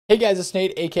Hey guys, it's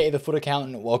Nate, aka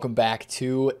TheFutAccountant. Welcome back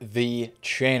to the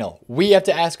channel. We have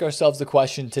to ask ourselves the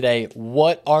question today,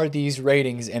 what are these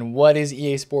ratings and what is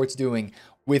EA Sports doing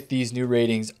with these new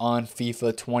ratings on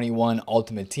FIFA 21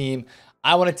 Ultimate Team?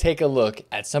 I want to take a look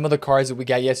at some of the cards that we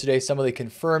got yesterday, some of the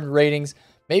confirmed ratings,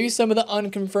 maybe some of the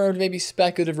unconfirmed, maybe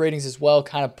speculative ratings as well,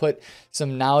 kind of put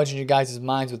some knowledge in you guys'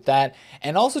 minds with that,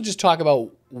 and also just talk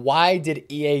about why did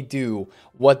EA do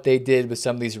what they did with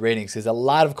some of these ratings? Because a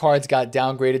lot of cards got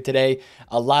downgraded today.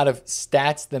 A lot of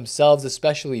stats themselves,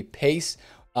 especially pace,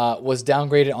 was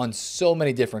downgraded on so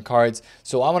many different cards.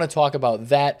 So I want to talk about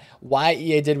that, why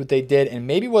EA did what they did, and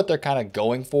maybe what they're kind of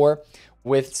going for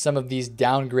with some of these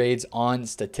downgrades on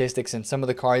statistics and some of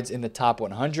the cards in the top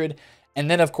 100. And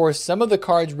then, of course, some of the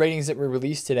cards ratings that were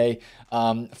released today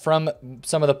from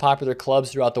some of the popular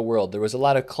clubs throughout the world. There was a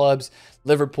lot of clubs,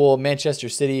 Liverpool, Manchester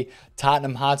City,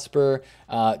 Tottenham Hotspur,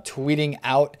 tweeting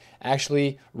out,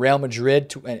 actually, Real Madrid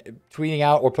tweeting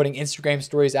out or putting Instagram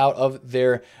stories out of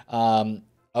their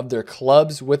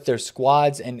clubs with their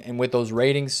squads and with those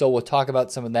ratings. So we'll talk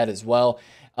about some of that as well.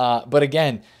 But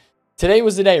again, today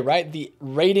was the day, right? The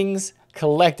ratings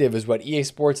collective is what EA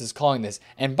Sports is calling this.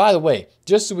 And by the way,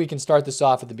 just so we can start this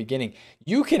off at the beginning,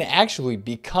 you can actually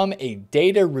become a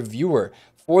data reviewer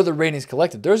for the ratings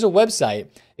collective. There's a website.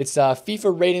 It's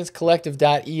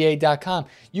FIFARatingsCollective.ea.com.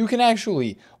 You can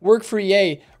actually work for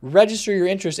EA, register your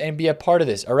interest, and be a part of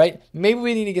this, all right? Maybe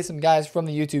we need to get some guys from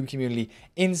the YouTube community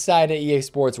inside of EA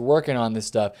Sports working on this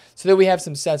stuff so that we have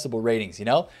some sensible ratings, you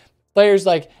know? Players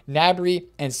like Gnabry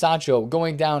and Sancho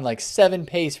going down like 7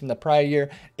 pace from the prior year,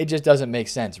 it just doesn't make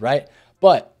sense, right?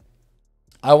 But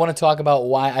I want to talk about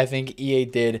why I think EA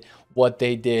did what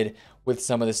they did with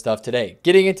some of this stuff today.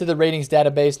 Getting into the ratings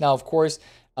database now, of course,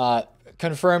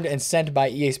 confirmed and sent by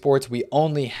EA Sports, we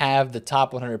only have the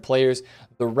top 100 players.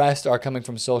 The rest are coming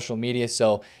from social media.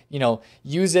 So, you know,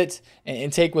 use it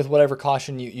and take with whatever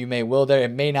caution you may will there.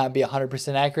 It may not be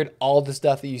 100% accurate. All the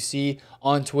stuff that you see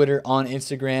on Twitter, on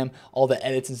Instagram, all the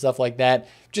edits and stuff like that,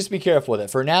 just be careful with it.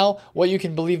 For now, what you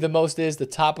can believe the most is the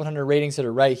top 100 ratings that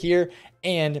are right here.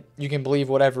 And you can believe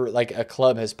whatever like a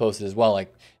club has posted as well.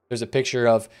 Like there's a picture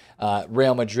of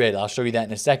Real Madrid. I'll show you that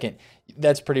in a second.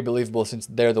 That's pretty believable since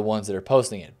they're the ones that are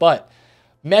posting it. But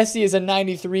Messi is a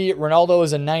 93. Ronaldo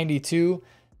is a 92.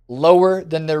 Lower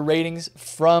than their ratings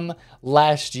from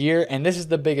last year. And this is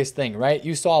the biggest thing, right?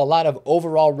 You saw a lot of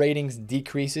overall ratings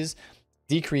decreases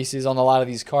on a lot of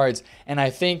these cards. And I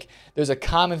think there's a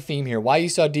common theme here. Why you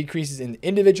saw decreases in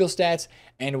individual stats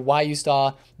and why you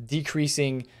saw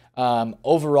decreasing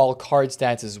overall card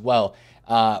stats as well.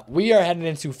 We are heading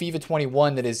into FIFA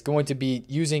 21 that is going to be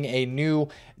using a new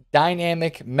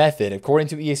dynamic method. According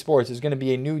to EA Sports, there's going to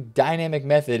be a new dynamic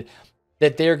method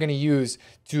that they're going to use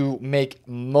to make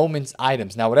moments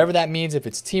items. Now, whatever that means, if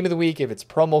it's team of the week, if it's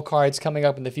promo cards coming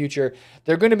up in the future,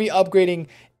 they're going to be upgrading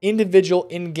individual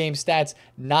in-game stats,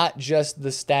 not just the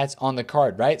stats on the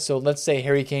card, right? So let's say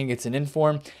Harry Kane gets an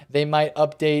inform, they might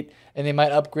update and they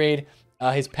might upgrade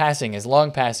his passing, his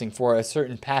long passing for a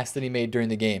certain pass that he made during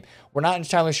the game. We're not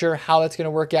entirely sure how that's going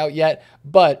to work out yet,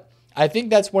 but I think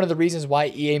that's one of the reasons why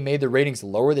EA made the ratings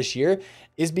lower this year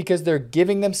is because they're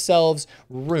giving themselves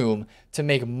room to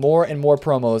make more and more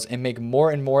promos and make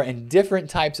more and more and different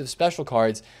types of special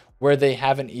cards where they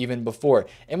haven't even before.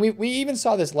 And we even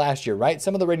saw this last year, right?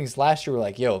 Some of the ratings last year were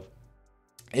like, yo,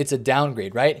 it's a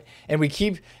downgrade, right? And we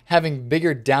keep having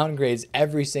bigger downgrades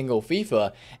every single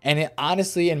FIFA. And it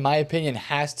honestly, in my opinion,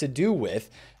 has to do with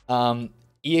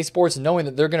EA Sports knowing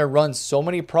that they're going to run so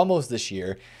many promos this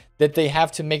year that they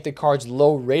have to make the cards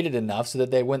low rated enough so that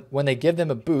they when they give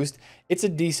them a boost, it's a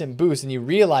decent boost and you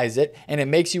realize it and it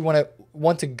makes you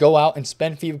want to go out and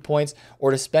spend FIFA points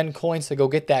or to spend coins to go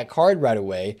get that card right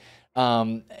away.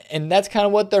 And that's kind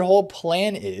of what their whole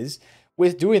plan is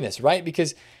with doing this, right?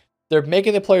 Because they're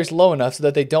making the players low enough so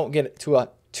that they don't get to a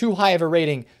too high of a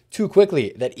rating too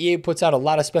quickly. That EA puts out a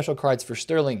lot of special cards for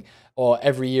Sterling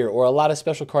every year, or a lot of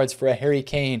special cards for a Harry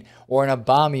Kane or an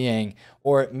Aubameyang,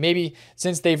 or maybe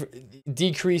since they've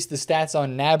decreased the stats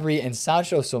on Gnabry and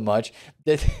Sancho so much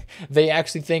that they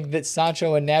actually think that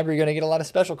Sancho and Gnabry are going to get a lot of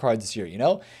special cards this year, you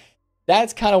know?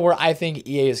 That's kind of where I think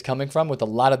EA is coming from with a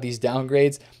lot of these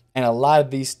downgrades and a lot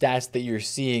of these stats that you're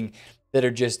seeing that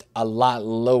are just a lot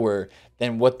lower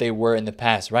than what they were in the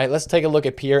past, right? Let's take a look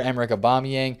at Pierre-Emerick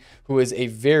Aubameyang, who is a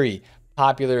very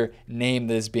popular name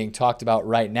that is being talked about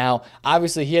right now.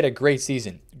 Obviously, he had a great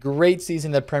season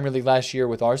in the Premier League last year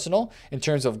with Arsenal in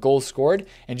terms of goals scored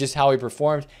and just how he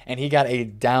performed, and he got a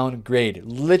downgrade.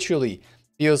 Literally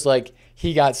feels like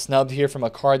he got snubbed here from a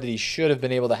card that he should have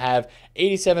been able to have.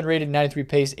 87 rated, 93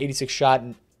 pace, 86 shot,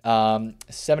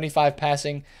 75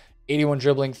 passing, 81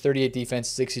 dribbling, 38 defense,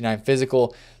 69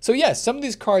 physical. So yeah, some of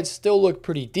these cards still look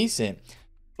pretty decent,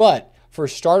 but for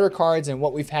starter cards and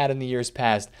what we've had in the years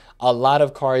past, a lot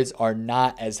of cards are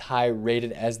not as high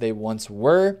rated as they once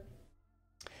were.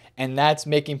 And that's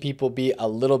making people be a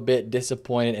little bit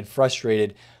disappointed and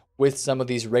frustrated with some of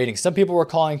these ratings. Some people were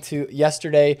calling to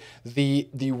yesterday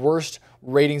the worst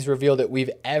ratings reveal that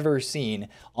we've ever seen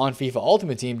on FIFA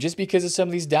Ultimate Team just because of some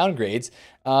of these downgrades.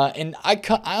 And I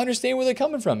understand where they're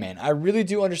coming from, man. I really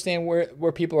do understand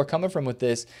where people are coming from with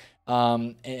this.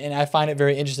 And I find it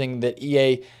very interesting that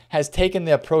EA has taken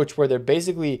the approach where they're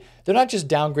not just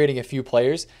downgrading a few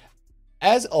players.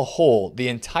 As a whole, the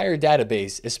entire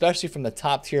database, especially from the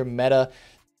top tier meta,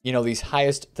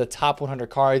 the top 100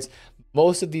 cards,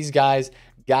 most of these guys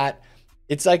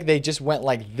it's like they just went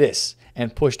like this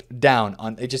and pushed down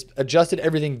they just adjusted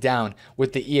everything down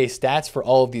with the EA stats for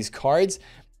all of these cards.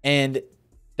 And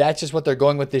that's just what they're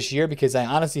going with this year, because I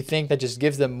honestly think that just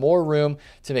gives them more room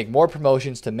to make more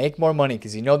promotions, to make more money,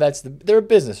 because that's their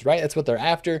business, right? That's what they're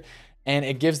after. And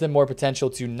it gives them more potential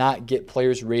to not get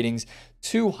players' ratings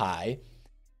too high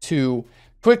too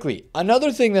quickly.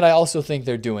 Another thing that I also think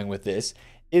they're doing with this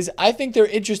is I think they're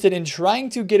interested in trying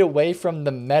to get away from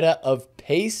the meta of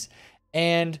pace.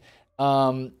 And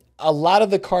a lot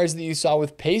of the cards that you saw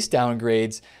with pace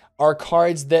downgrades are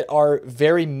cards that are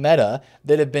very meta,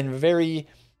 that have been very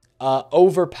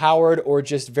overpowered or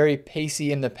just very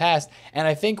pacey in the past. And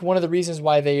I think one of the reasons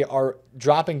why they are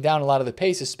dropping down a lot of the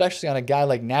pace, especially on a guy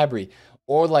like Gnabry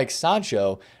or like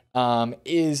Sancho,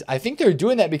 is I think they're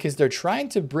doing that because they're trying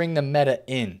to bring the meta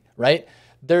in, right?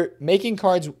 They're making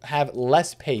cards have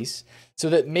less pace so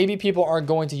that maybe people aren't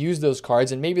going to use those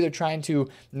cards, and maybe they're trying to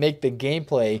make the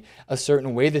gameplay a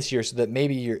certain way this year so that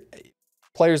maybe your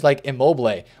players like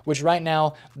Immobile, which right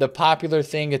now the popular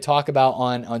thing to talk about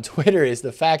on Twitter is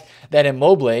the fact that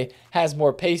Immobile has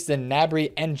more pace than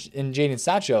Gnabry and Jadon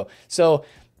Sancho. So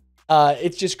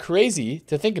it's just crazy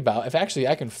to think about. If actually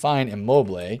I can find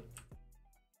Immobile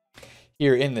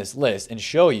here in this list and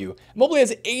show you. Immobile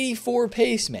has 84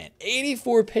 pace, man.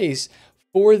 84 pace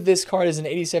for this card as an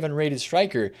 87 rated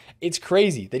striker. It's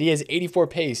crazy that he has 84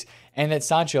 pace and that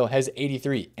Sancho has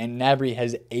 83 and Gnabry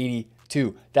has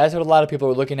 82. That's what a lot of people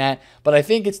are looking at. But I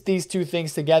think it's these two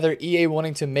things together. EA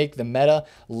wanting to make the meta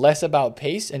less about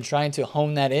pace and trying to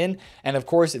hone that in. And of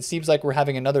course, it seems like we're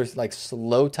having another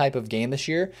slow type of game this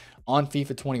year on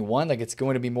FIFA 21. It's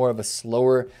going to be more of a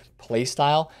slower play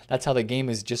style. That's how the game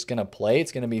is just going to play.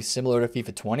 It's going to be similar to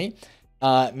FIFA 20.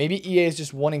 Maybe EA is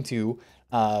just wanting to,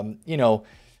 kind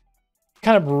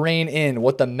of rein in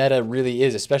what the meta really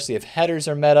is, especially if headers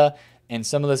are meta and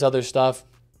some of this other stuff.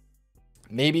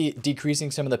 Maybe decreasing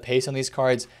some of the pace on these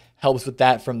cards helps with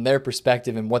that from their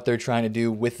perspective and what they're trying to do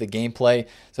with the gameplay.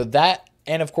 So that,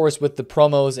 and of course with the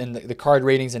promos and the card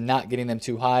ratings and not getting them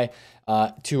too high,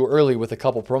 too early with a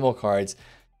couple promo cards.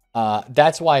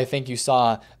 That's why I think you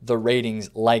saw the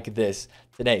ratings like this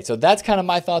today. So that's kind of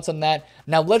my thoughts on that.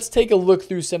 Now let's take a look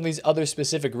through some of these other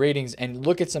specific ratings and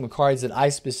look at some cards that I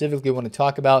specifically want to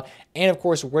talk about. And of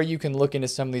course, where you can look into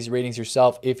some of these ratings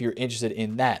yourself if you're interested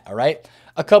in that. All right.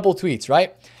 A couple tweets,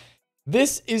 right?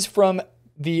 This is from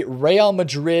the Real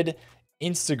Madrid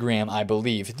Instagram, I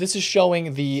believe. This is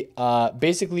showing the,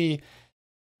 basically,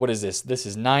 what is this? This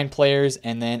is 9 players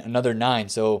and then another 9.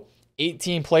 So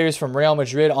 18 players from Real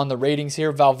Madrid on the ratings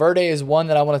here. Valverde is one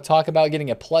that I want to talk about, getting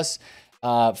a plus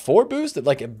 4 boost,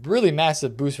 like a really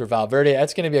massive boost for Valverde.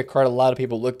 That's going to be a card a lot of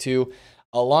people look to,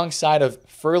 alongside of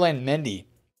Ferland Mendy.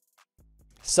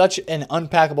 Such an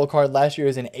unpackable card. Last year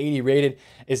is an 80 rated,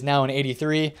 is now an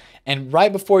 83. And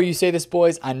right before you say this,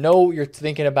 boys, I know you're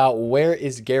thinking about where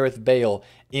is Gareth Bale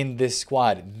in this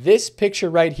squad. This picture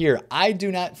right here, I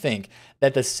do not think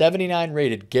that the 79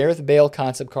 rated Gareth Bale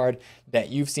concept card that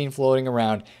you've seen floating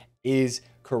around is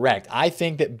correct. I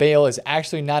think that Bale is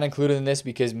actually not included in this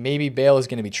because maybe Bale is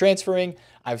going to be transferring.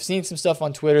 I've seen some stuff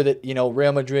on Twitter that,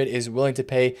 Real Madrid is willing to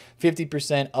pay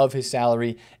 50% of his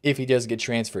salary if he does get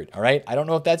transferred. All right. I don't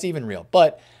know if that's even real,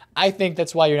 but I think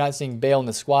that's why you're not seeing Bale in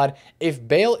the squad. If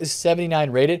Bale is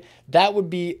 79 rated, that would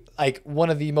be like one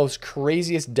of the most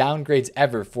craziest downgrades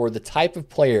ever for the type of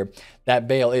player that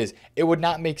Bale is. It would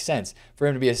not make sense for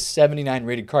him to be a 79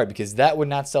 rated card because that would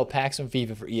not sell packs from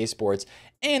FIFA for EA Sports.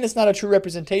 And it's not a true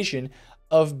representation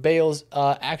of Bale's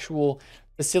actual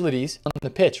facilities on the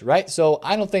pitch, right? So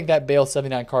I don't think that Bale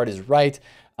 79 card is right.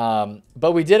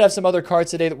 But we did have some other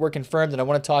cards today that were confirmed, and I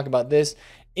want to talk about this.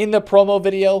 In the promo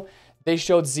video, they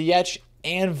showed Ziyech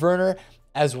and Werner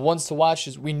as ones to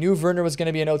watch. We knew Werner was going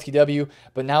to be an OTW,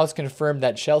 but now it's confirmed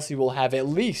that Chelsea will have at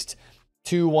least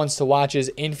 2 ones to watches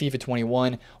in FIFA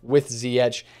 21 with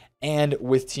Ziyech and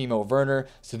with Timo Werner.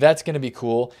 So that's going to be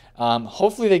cool.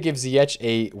 Hopefully they give Ziyech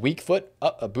a weak foot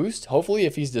a boost. Hopefully,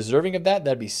 if he's deserving of that,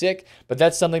 that'd be sick. But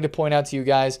that's something to point out to you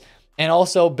guys. And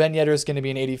also, Ben Yedder is going to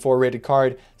be an 84 rated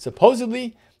card.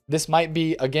 Supposedly, this might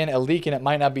be, again, a leak and it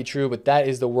might not be true, but that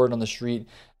is the word on the street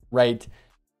right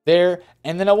there.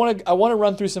 And then I want to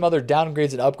run through some other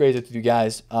downgrades and upgrades with you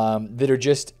guys that are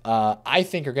just, I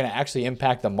think are going to actually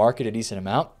impact the market a decent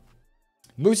amount.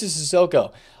 Moussa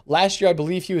Sissoko. Last year, I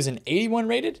believe he was an 81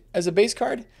 rated as a base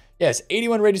card. Yes,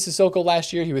 81 rated Sissoko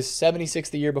last year. He was 76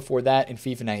 the year before that in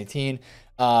FIFA 19.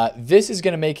 This is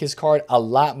going to make his card a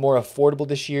lot more affordable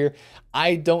this year.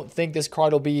 I don't think this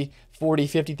card will be 40,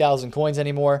 50,000 coins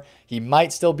anymore. He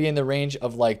might still be in the range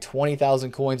of like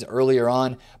 20,000 coins earlier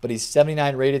on, but he's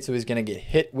 79 rated, so he's going to get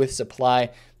hit with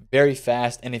supply very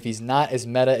fast. And if he's not as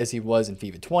meta as he was in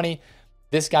FIFA 20,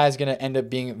 this guy is going to end up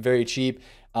being very cheap.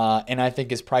 And I think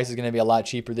his price is going to be a lot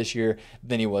cheaper this year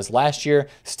than he was last year.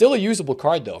 Still a usable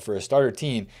card, though, for a starter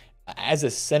team. As a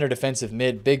center defensive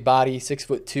mid, big body,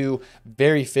 6'2",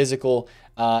 very physical,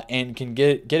 and can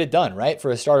get it done, right?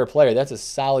 For a starter player, that's a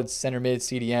solid center mid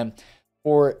CDM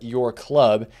for your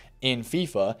club in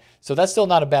FIFA. So that's still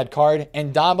not a bad card.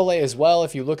 And Dombele as well,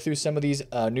 if you look through some of these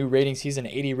new ratings, he's an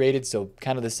 80 rated, so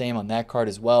kind of the same on that card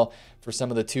as well for some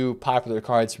of the two popular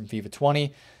cards from FIFA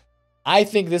 20. I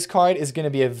think this card is going to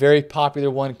be a very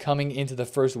popular one coming into the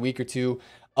first week or two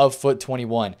of FUT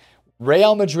 21.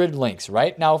 Real Madrid links,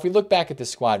 right? Now, if we look back at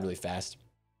this squad really fast.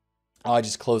 Oh, I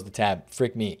just closed the tab.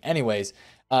 Frick me. Anyways,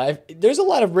 there's a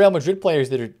lot of Real Madrid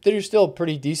players that are still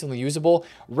pretty decently usable.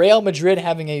 Real Madrid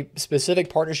having a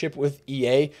specific partnership with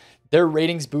EA. Their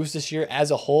ratings boost this year as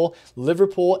a whole.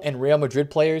 Liverpool and Real Madrid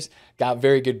players got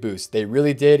very good boosts. They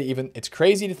really did. Even it's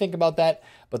crazy to think about that,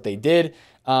 but they did.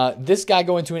 This guy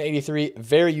going to an 83,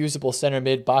 very usable center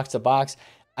mid, box to box.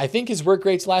 I think his work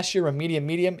rates last year were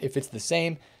medium. If it's the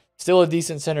same, still a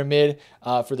decent center mid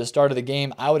for the start of the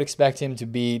game. I would expect him to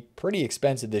be pretty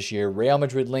expensive this year. Real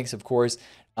Madrid links, of course,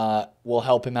 will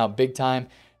help him out big time.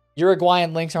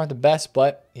 Uruguayan links aren't the best,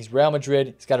 but he's Real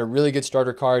Madrid. He's got a really good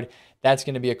starter card. That's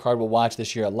going to be a card we'll watch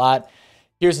this year a lot.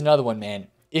 Here's another one, man.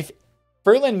 If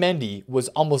Ferland Mendy was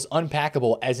almost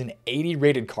unpackable as an 80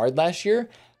 rated card last year,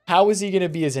 how is he going to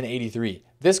be as an 83?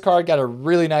 This card got a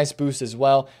really nice boost as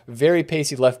well. Very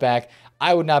pacey left back.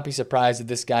 I would not be surprised if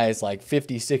this guy is like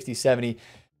 50, 60, 70.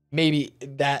 Maybe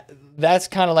that's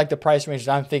kind of like the price range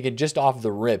that I'm thinking just off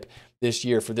the rip this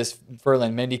year for this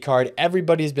Ferland Mendy card.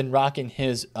 Everybody's been rocking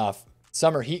his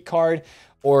Summer Heat card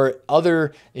or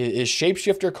his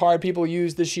shapeshifter card people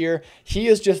use this year. He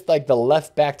is just like the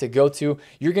left back to go to.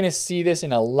 You're going to see this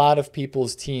in a lot of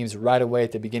people's teams right away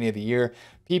at the beginning of the year.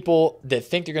 People that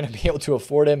think they're going to be able to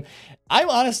afford him. I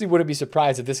honestly wouldn't be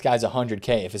surprised if this guy's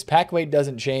 100K. If his pack weight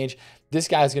doesn't change, this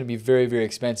guy is going to be very, very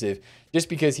expensive just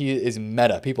because he is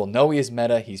meta. People know he is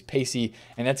meta. He's pacey,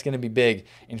 and that's going to be big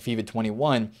in FIFA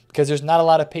 21 because there's not a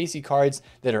lot of pacey cards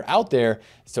that are out there.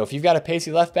 So if you've got a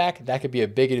pacey left back, that could be a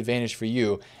big advantage for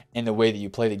you in the way that you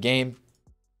play the game.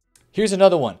 Here's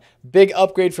another one. Big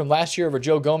upgrade from last year over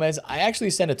Joe Gomez. I actually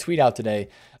sent a tweet out today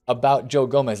about Joe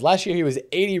Gomez. Last year, he was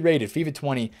 80 rated, FIFA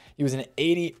 20. He was an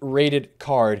 80 rated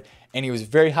card, and he was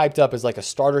very hyped up as like a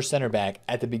starter center back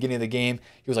at the beginning of the game.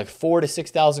 He was like 4,000 to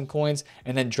 6,000 coins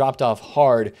and then dropped off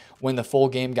hard when the full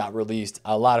game got released.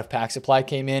 A lot of pack supply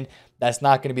came in. That's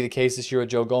not going to be the case this year with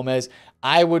Joe Gomez.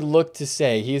 I would look to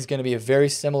say he's going to be a very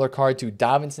similar card to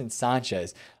Davinson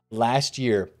Sanchez last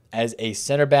year as a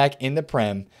center back in the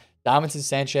Prem. Davinson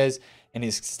Sanchez and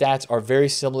his stats are very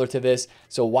similar to this.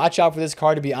 So watch out for this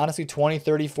card to be honestly 20,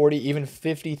 30, 40, even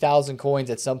 50,000 coins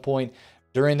at some point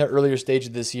during the earlier stage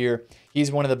of this year.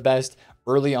 He's one of the best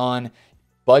early on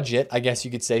budget, I guess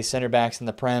you could say, center backs in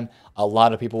the Prem. A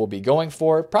lot of people will be going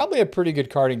for. Probably a pretty good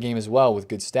card in game as well with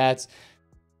good stats.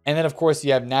 And then, of course,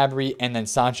 you have Gnabry and then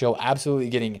Sancho absolutely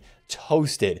getting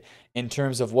toasted in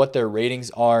terms of what their ratings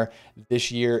are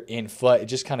this year in FUT. It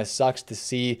just kind of sucks to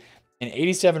see an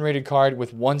 87 rated card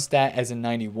with one stat as a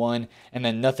 91 and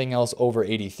then nothing else over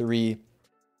 83.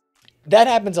 That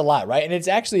happens a lot, right? And it's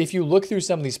actually, if you look through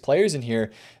some of these players in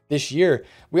here this year,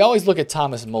 we always look at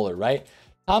Thomas Muller, right?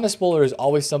 Thomas Muller is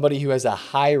always somebody who has a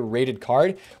high rated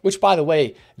card, which, by the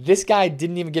way, this guy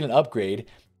didn't even get an upgrade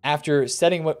after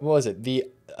setting, what was it? The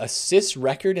assist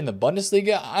record in the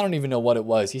Bundesliga. I don't even know what it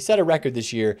was. He set a record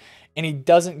this year and he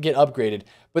doesn't get upgraded.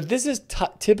 But this is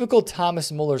typical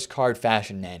Thomas Muller's card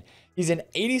fashion, man. He's an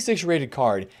 86 rated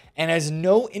card and has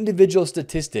no individual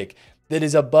statistic that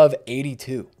is above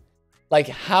 82. Like,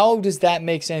 how does that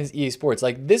make sense, EA Sports?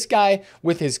 Like, this guy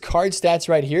with his card stats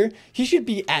right here, he should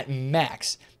be at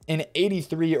max an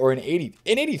 83 or an 80,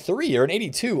 an 83 or an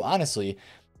 82, honestly.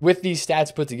 with these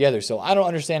stats put together. So I don't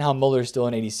understand how Muller's still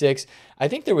an 86. I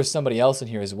think there was somebody else in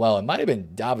here as well. It might have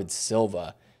been David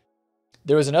Silva.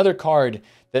 There was another card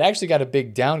that actually got a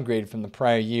big downgrade from the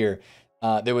prior year.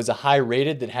 There was a high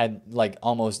rated that had like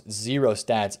almost 0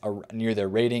 stats near their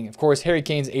rating. Of course, Harry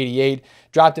Kane's 88,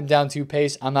 dropped him down 2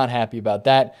 pace. I'm not happy about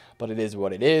that, but it is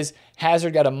what it is.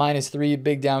 Hazard got a -3,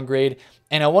 big downgrade.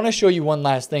 And I want to show you one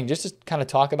last thing, just to kind of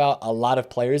talk about a lot of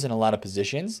players in a lot of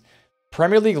positions.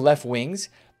 Premier League left wings,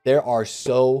 there are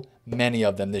so many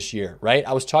of them this year, right?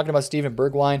 I was talking about Steven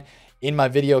Bergwijn in my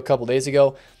video a couple days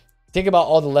ago. Think about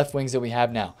all the left wings that we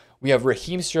have now. We have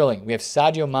Raheem Sterling. We have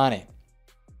Sadio Mane.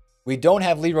 We don't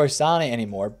have Leroy Sané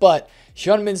anymore, but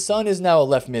Heung-min Son is now a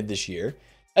left mid this year.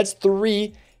 That's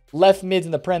 3 left mids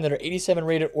in the Prem that are 87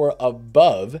 rated or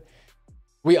above.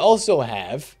 We also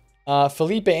have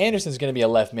Felipe Anderson is going to be a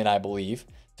left mid, I believe.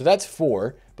 So that's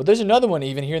 4. But there's another one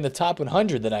even here in the top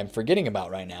 100 that I'm forgetting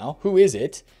about right now. Who is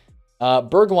it?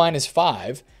 Bergwijn is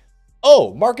 5.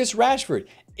 Oh, Marcus Rashford,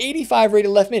 85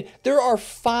 rated left mid. There are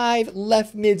 5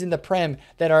 left mids in the Prem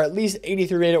that are at least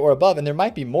 83 rated or above. And there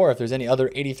might be more if there's any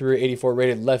other 83 or 84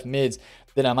 rated left mids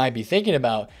that I might be thinking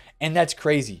about. And that's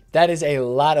crazy. That is a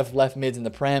lot of left mids in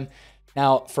the Prem.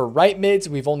 Now, for right mids,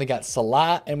 we've only got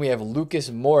Salah and we have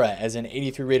Lucas Moura as an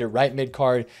 83 rated right mid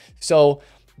card. So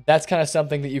that's kind of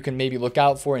something that you can maybe look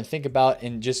out for and think about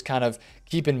and just kind of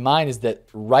keep in mind is that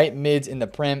right mids in the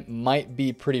Prem might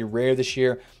be pretty rare this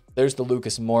year. There's the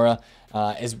Lucas Moura.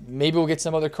 Maybe we'll get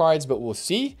some other cards, but we'll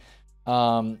see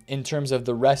in terms of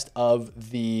the rest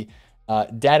of the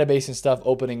database and stuff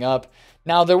opening up.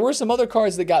 Now, there were some other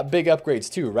cards that got big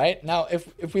upgrades too, right? Now,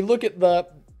 if we look at the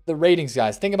ratings,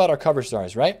 guys, think about our cover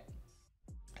stars, right?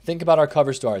 Think about our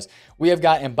cover stars. We have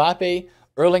got Mbappe,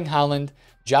 Erling Haaland,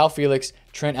 João Felix,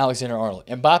 Trent Alexander-Arnold.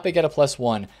 Mbappe got a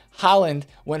 +1. Haaland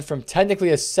went from technically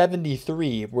a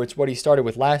 73, which is what he started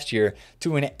with last year,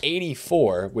 to an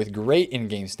 84 with great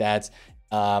in-game stats.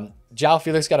 João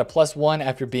Felix got a +1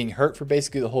 after being hurt for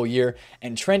basically the whole year.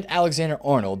 And Trent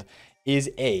Alexander-Arnold is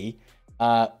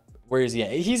where is he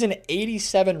at? He's an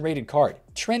 87 rated card.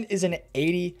 Trent is an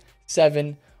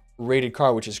 87 rated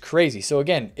card, which is crazy. So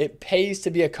again, it pays to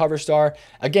be a cover star.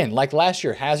 Again, like last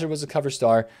year, Hazard was a cover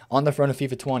star on the front of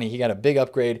FIFA 20. He got a big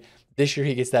upgrade. This year,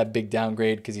 he gets that big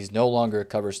downgrade because he's no longer a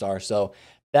cover star. So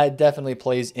that definitely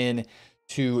plays in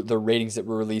to the ratings that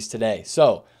were released today.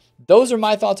 So those are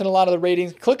my thoughts on a lot of the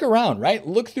ratings. Click around, right?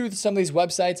 Look through some of these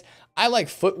websites. I like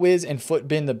FutWiz and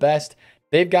FutBin the best.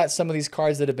 They've got some of these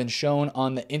cards that have been shown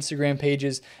on the Instagram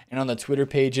pages and on the Twitter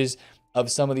pages of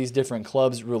some of these different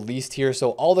clubs released here.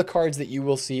 So all the cards that you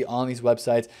will see on these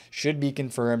websites should be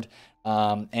confirmed.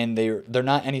 And they're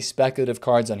not any speculative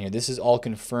cards on here. This is all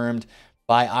confirmed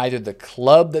by either the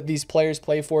club that these players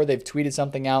play for, they've tweeted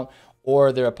something out,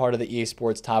 or they're a part of the EA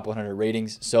Sports Top 100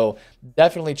 ratings. So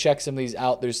definitely check some of these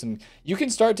out. You can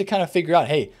start to kind of figure out,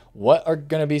 hey, what are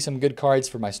going to be some good cards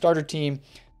for my starter team?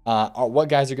 What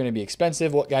guys are going to be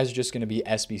expensive? What guys are just going to be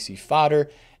SBC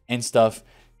fodder and stuff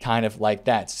kind of like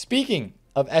that. Speaking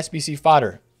of SBC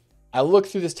fodder, I looked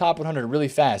through this top 100 really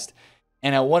fast,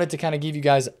 and I wanted to kind of give you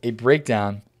guys a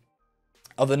breakdown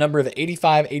of the number of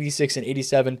 85, 86, and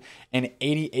 87, and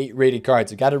 88 rated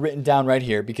cards. I got it written down right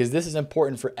here because this is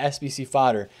important for SBC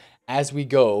fodder as we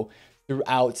go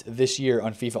throughout this year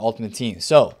on FIFA Ultimate Team.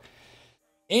 So,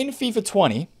 in FIFA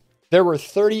 20, there were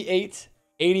 38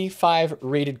 85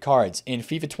 rated cards. In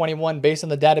FIFA 21, based on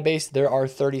the database, there are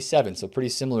 37, so pretty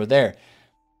similar there.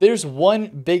 There's one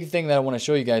big thing that I want to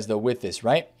show you guys, though, with this,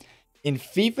 right? In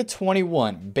FIFA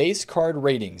 21 base card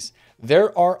ratings,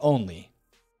 there are only,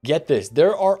 get this,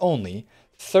 there are only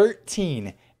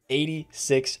 13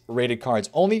 86 rated cards.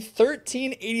 Only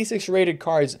 13 86 rated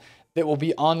cards that will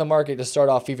be on the market to start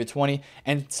off FIFA 20.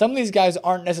 And some of these guys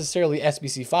aren't necessarily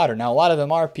SBC fodder. Now, a lot of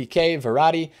them are PK,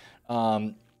 Verratti,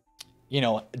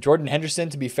 Jordan Henderson,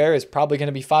 to be fair, is probably going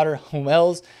to be fodder.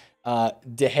 Hummels,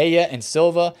 De Gea, and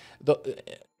Silva.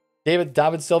 David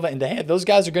Silva and De Gea, those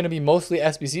guys are going to be mostly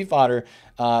SBC fodder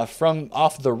from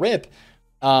off the rip.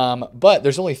 But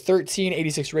there's only 13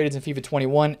 86 rated in FIFA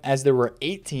 21, as there were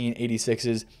 18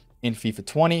 86s in FIFA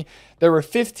 20. There were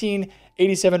 15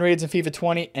 87 rated in FIFA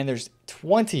 20, and there's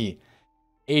 20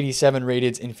 87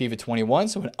 rated in FIFA 21,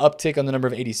 so an uptick on the number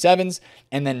of 87s.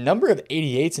 And then number of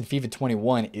 88s in FIFA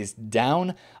 21 is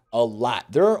down a lot.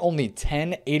 There are only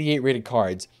 10 88 rated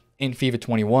cards in FIFA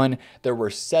 21. There were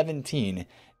 17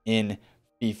 in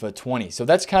FIFA 20. So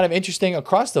that's kind of interesting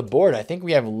across the board. I think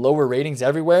we have lower ratings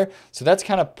everywhere. So that's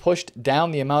kind of pushed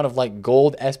down the amount of like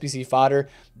gold SBC fodder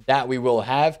that we will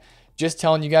have. Just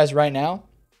telling you guys right now,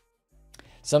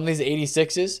 some of these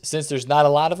 86s, since there's not a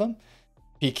lot of them,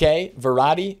 PK,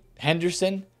 Verratti,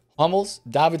 Henderson, Hummels,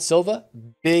 David Silva,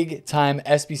 big time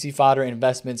SBC fodder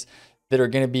investments that are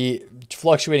going to be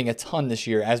fluctuating a ton this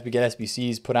year as we get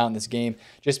SBCs put out in this game,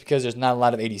 just because there's not a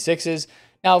lot of 86s.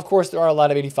 Now, of course, there are a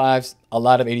lot of 85s, a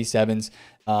lot of 87s,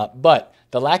 but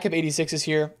the lack of 86s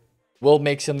here will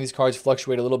make some of these cards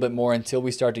fluctuate a little bit more until we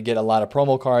start to get a lot of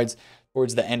promo cards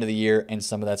towards the end of the year and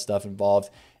some of that stuff involved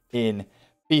in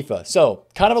FIFA. So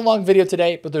kind of a long video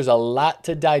today, but there's a lot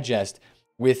to digest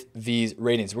with these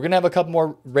ratings. We're going to have a couple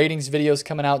more ratings videos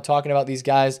coming out talking about these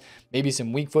guys, maybe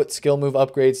some weak foot skill move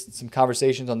upgrades, some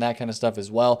conversations on that kind of stuff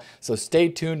as well. So stay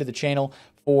tuned to the channel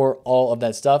for all of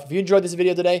that stuff. If you enjoyed this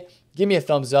video today, give me a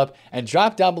thumbs up and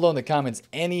drop down below in the comments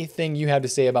anything you have to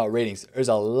say about ratings. There's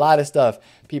a lot of stuff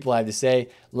people have to say.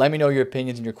 Let me know your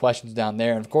opinions and your questions down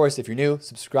there. And of course, if you're new,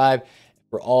 subscribe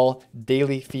for all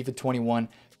daily FIFA 21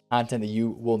 content that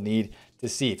you will need to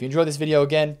see. If you enjoyed this video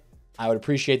again, I would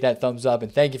appreciate that thumbs up,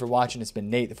 and thank you for watching. It's been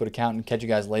Nate, the Foot Accountant. Catch you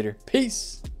guys later.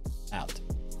 Peace out.